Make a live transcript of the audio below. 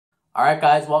Alright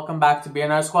guys, welcome back to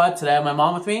bnrsquad. Today I have my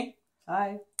mom with me.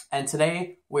 Hi. And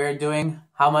today we're doing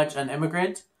how much an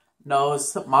immigrant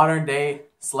knows modern day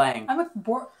slang. I'm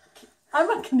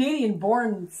a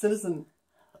Canadian-born citizen.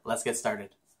 Let's get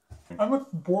started.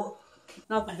 Not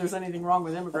that there's anything wrong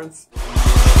with immigrants.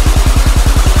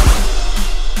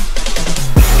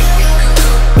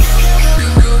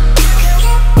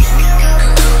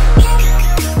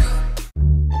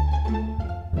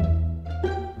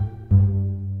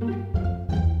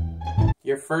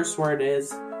 Your first word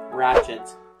is ratchet.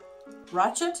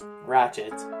 Ratchet?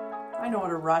 Ratchet. I know what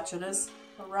a ratchet is.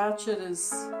 A ratchet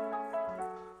is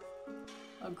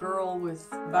a girl with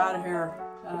bad hair.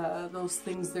 Those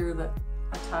things there that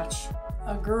attach.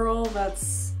 A girl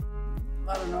that's,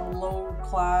 I don't know, low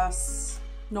class.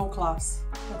 No class.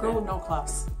 A girl with no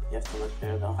class. You have to look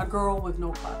there though. A girl with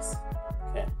no class.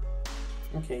 Okay.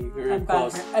 Okay, you're and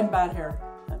close. Bad hair. And bad hair.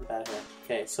 And bad hair.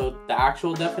 Okay, so the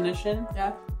actual definition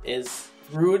is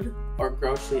rude or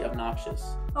grossly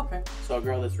obnoxious. Okay. So a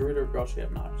girl that's rude or grossly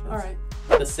obnoxious. Alright.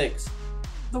 The six.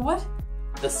 The what?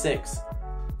 The six.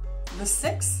 The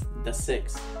six? The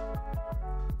six.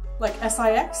 Like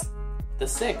S-I-X? The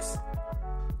six.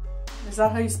 Is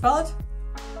that how you spell it?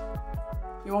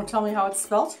 You won't tell me how it's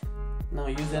spelled? No,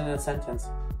 use it in a sentence.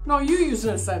 No, you use it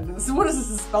in a sentence. What is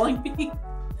this, a spelling bee?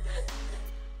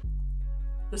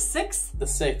 The six? The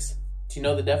six. Do you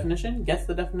know the definition? Guess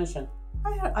the definition.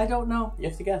 I don't know. You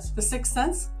have to guess. The Sixth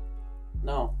Sense?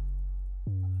 No.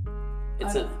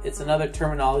 It's another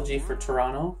terminology for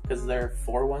Toronto because they're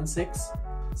 416.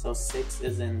 So 6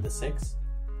 is in the 6.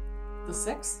 The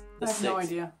six? The I have six. no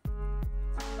idea.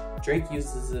 Drake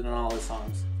uses it in all his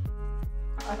songs.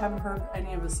 I haven't heard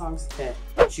any of his songs. Okay.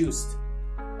 Juiced.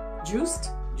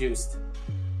 Juiced? Juiced.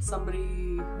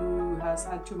 Somebody who has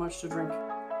had too much to drink.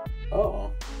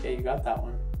 Oh, okay, you got that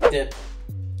one. Dip.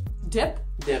 Dip?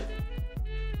 Dip.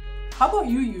 How about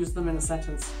you use them in a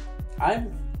sentence?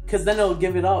 Because then it'll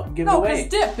give it away. No, because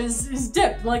dip is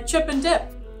dip, like chip and dip.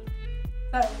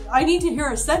 I need to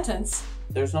hear a sentence.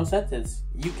 There's no sentence.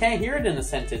 You can't hear it in a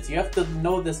sentence. You have to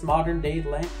know this modern day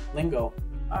lingo.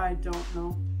 I don't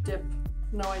know. Dip.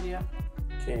 No idea.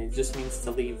 Okay, it just means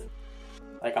to leave.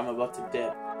 Like I'm about to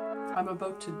dip. I'm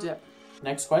about to dip.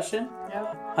 Next question?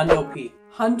 Yeah. Hundo P.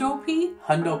 Hundo P?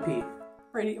 Hundo P.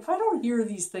 Brady, if I don't hear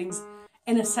these things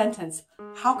in a sentence,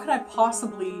 how could I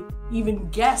possibly even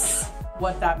guess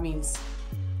what that means?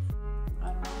 I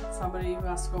don't know. Somebody who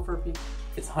has to go for a P.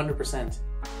 It's 100%.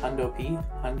 Hundo P.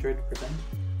 100%.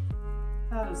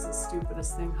 That is the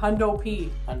stupidest thing. Hundo P.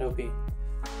 Hundo P.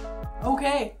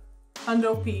 Okay.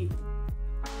 Hundo P.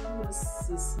 This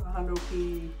is Hundo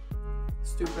P.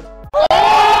 Stupid.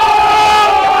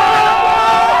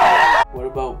 What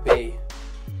about bae?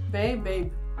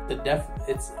 Babe.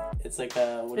 It's like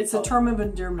a it's a term of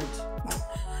endearment.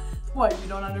 What, you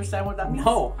don't understand what that means?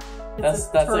 No. It's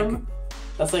that's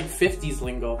like 50s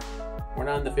lingo. We're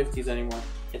not in the 50s anymore.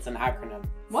 It's an acronym.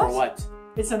 What? For what?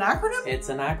 It's an acronym? It's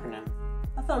an acronym.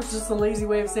 I thought it was just a lazy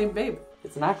way of saying babe.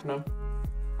 It's an acronym.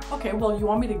 Okay, well, you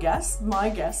want me to guess? My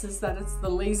guess is that it's the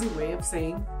lazy way of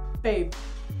saying babe.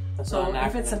 That's so not an acronym.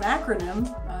 If it's an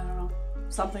acronym, I don't know,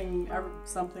 something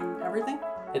everything?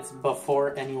 It's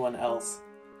before anyone else.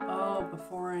 Oh,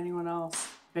 before anyone else.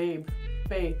 Babe.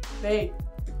 Before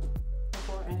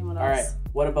anyone else. Alright,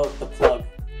 what about the plug?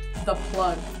 The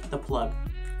plug. The plug.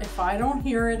 If I don't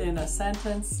hear it in a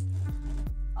sentence,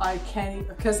 I can't,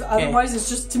 because otherwise it's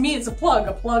just, to me it's a plug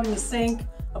in the sink,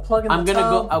 a plug in the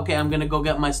tub. I'm gonna go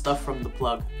get my stuff from the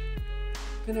plug.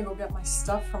 I'm gonna go get my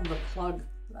stuff from the plug.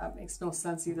 That makes no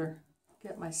sense either.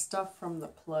 Get my stuff from the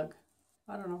plug.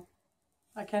 I don't know.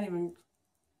 I can't even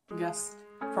guess.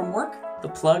 From work? The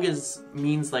plug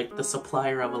means like the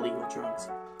supplier of illegal drugs.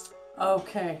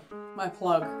 Okay. My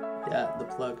plug. Yeah, the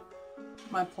plug.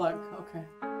 My plug. Okay.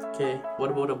 Okay,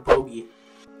 what about a bogey?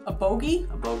 A bogey?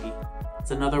 A bogey. It's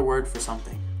another word for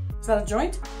something. Is that a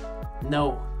joint?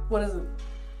 No. What is it?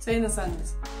 Say in a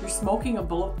sentence. You're smoking a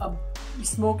bogey? I'm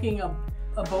smoking a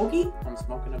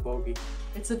bogey.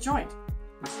 It's a joint.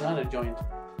 It's not a joint. Do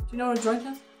you know what a joint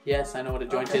is? Yes, I know what a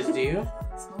joint is. Do you?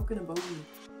 Smoking a bogey.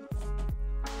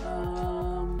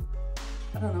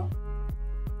 I don't know.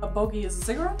 A bogey is a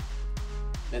cigarette?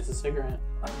 It's a cigarette.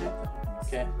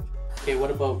 Okay. Okay,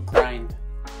 what about grind?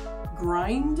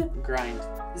 Grind? Grind.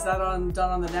 Is that done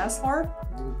on the dance floor?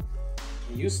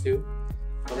 It used to.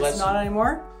 But it's not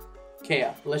anymore?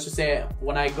 Okay, let's just say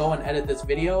when I go and edit this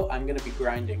video, I'm going to be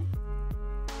grinding.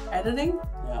 Editing?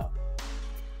 Yeah.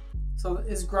 So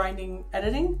is grinding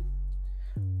editing?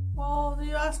 Well,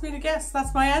 you asked me to guess.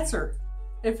 That's my answer.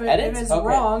 If it's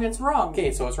wrong, it's wrong.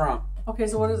 Okay, so it's wrong. Okay,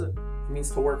 so what is it? It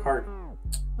means to work hard.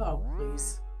 Oh.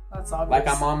 That's obvious. Like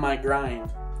I'm on my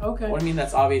grind. Okay. What do you mean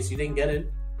that's obvious? You didn't get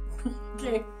it?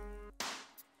 Okay.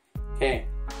 Okay.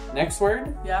 Next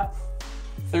word? Yeah.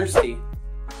 Thirsty.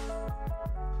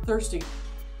 Thirsty.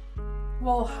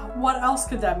 Well, what else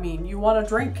could that mean? You want a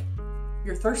drink.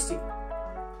 You're thirsty.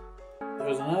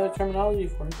 There's another terminology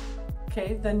for it.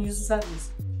 Okay, then use a sentence.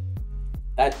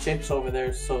 That chick's over there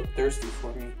is so thirsty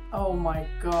for me. Oh my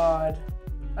god.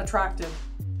 Attracted.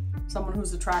 Someone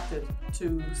who's attracted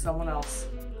to someone else.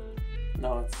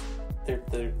 No,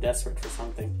 they're desperate for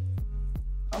something.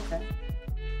 Okay.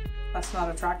 That's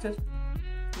not attracted?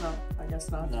 No, I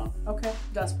guess not. No. Okay,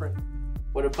 desperate.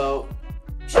 What about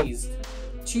cheesed?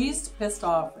 Cheesed, pissed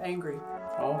off, angry.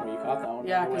 Oh, you got that one.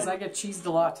 Yeah, because I get cheesed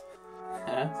a lot.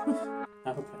 Yeah?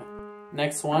 Okay.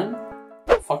 Next one.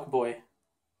 Fuckboy.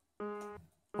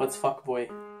 What's fuckboy?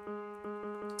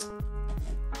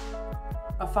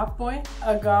 A fuckboy?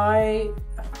 A guy...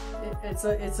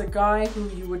 It's a guy who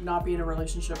you would not be in a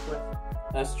relationship with.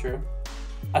 That's true.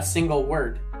 A single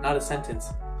word, not a sentence.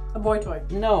 A boy toy.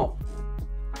 No.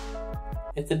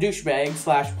 It's a douchebag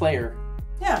 / player.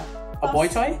 Yeah. A boy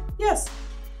toy? Yes.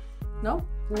 No?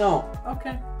 No.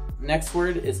 Okay. Next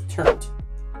word is turnt.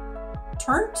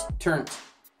 Turnt? Turnt.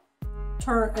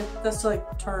 That's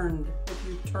like turned. If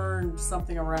you turned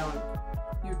something around.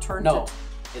 You turned No. it.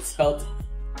 It's spelled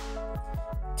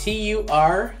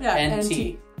T-U-R-N-T. Yeah,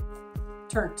 N-T.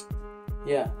 Turnt.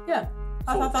 Yeah. Yeah.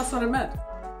 I thought that's what it meant.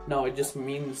 No, it just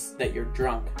means that you're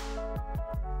drunk.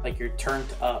 Like you're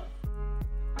turned up.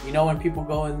 You know when people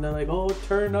go and they're like, oh,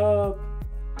 turn up.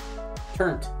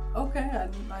 Turnt. Okay,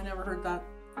 I never heard that.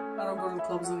 I don't go to the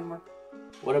clubs anymore.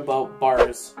 What about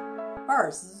bars?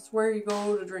 Bars. This is where you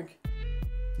go to drink.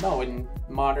 No, in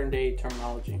modern day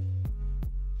terminology.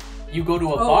 You go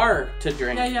to a bar to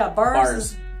drink. Yeah.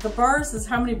 Bars. The bars is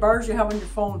how many bars you have on your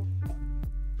phone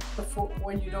before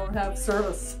when you don't have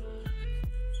service.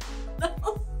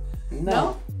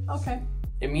 No? Okay.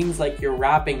 It means like you're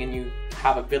rapping and you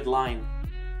have a good line.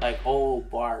 Like, oh,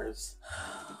 bars.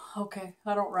 Okay.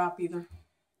 I don't rap either.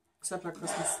 Except at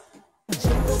Christmas.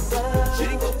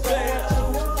 Jingle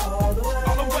bell, all the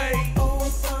way. Oh,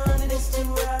 what fun it is to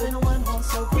ride in a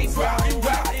one-horse so we riding.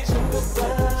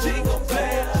 Jingle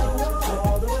bell,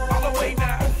 all the way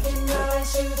now. If you're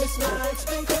nice, you just might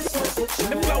spend Christmas with you.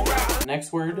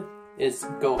 Next word is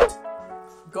goat.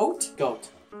 Goat? Goat.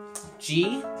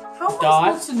 G. How am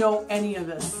I supposed to know any of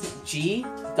this? G.O.A.T.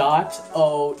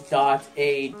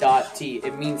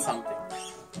 It means something.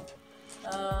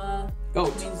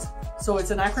 Goat. Means, so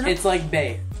it's an acronym? It's like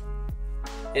bay.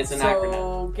 It's an acronym.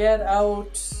 So get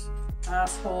out,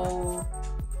 asshole,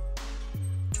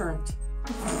 turned.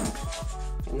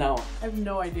 No. I have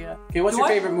no idea. Okay, what's your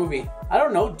favorite movie? I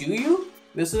don't know. Do you?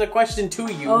 This is a question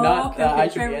to you, not okay, I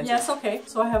should be answering. Yes, okay.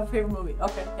 So I have a favorite movie.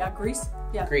 Okay, yeah, Grease.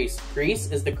 Yeah. Grease.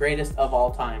 Grease is the greatest of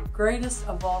all time. Greatest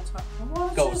of all time.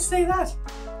 Why don't you just say that?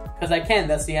 Because I can.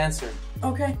 That's the answer.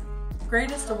 Okay.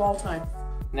 Greatest of all time.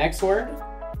 Next word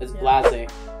is blase.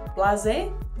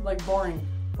 Blase? Like boring.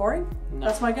 Boring? No.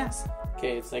 That's my guess.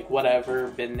 Okay, it's like whatever,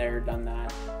 been there, done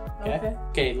that. Okay.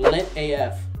 Okay, lit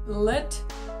AF. Lit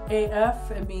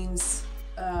AF, it means,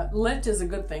 lit is a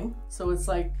good thing. So it's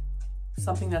like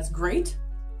something that's great.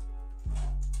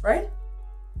 Right?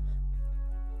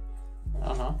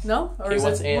 Uh-huh. No? Or okay, is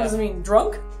what's it, AF? what does it mean?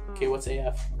 Drunk? Okay, what's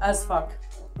AF? As fuck.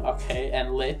 Okay,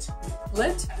 and lit?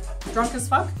 Lit? Drunk as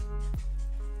fuck?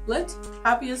 Lit?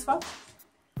 Happy as fuck?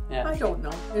 Yeah. I don't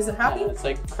know. Is it happy? Yeah, it's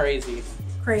like crazy.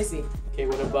 Crazy. Okay,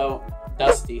 what about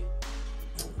dusty?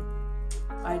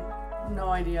 No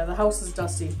idea. The house is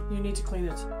dusty. You need to clean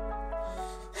it.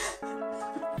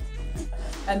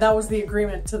 And that was the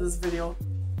agreement to this video.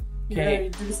 Okay.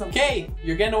 Do something. Okay,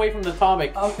 you're getting away from the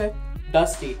topic. Okay.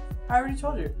 Dusty. I already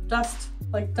told you. Dust.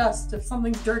 Like dust. If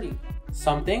something's dirty.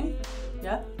 Something?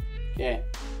 Yeah? Okay.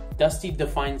 Dusty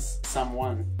defines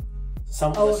someone.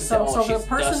 So the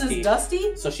person is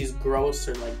dusty? So she's gross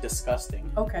or like disgusting.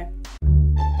 Okay.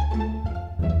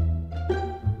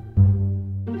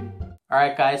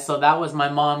 Alright guys, so that was my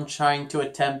mom trying to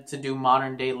attempt to do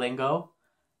modern day lingo.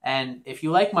 And if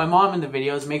you like my mom in the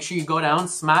videos, make sure you go down,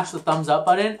 smash the thumbs up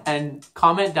button, and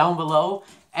comment down below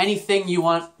anything you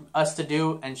want us to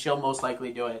do, and she'll most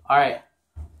likely do it. Alright,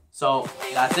 so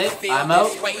that's it. I'm out.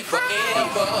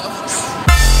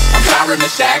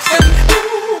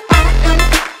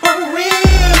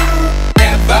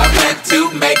 Never meant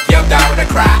to make your daughter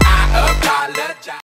cry. I apologize.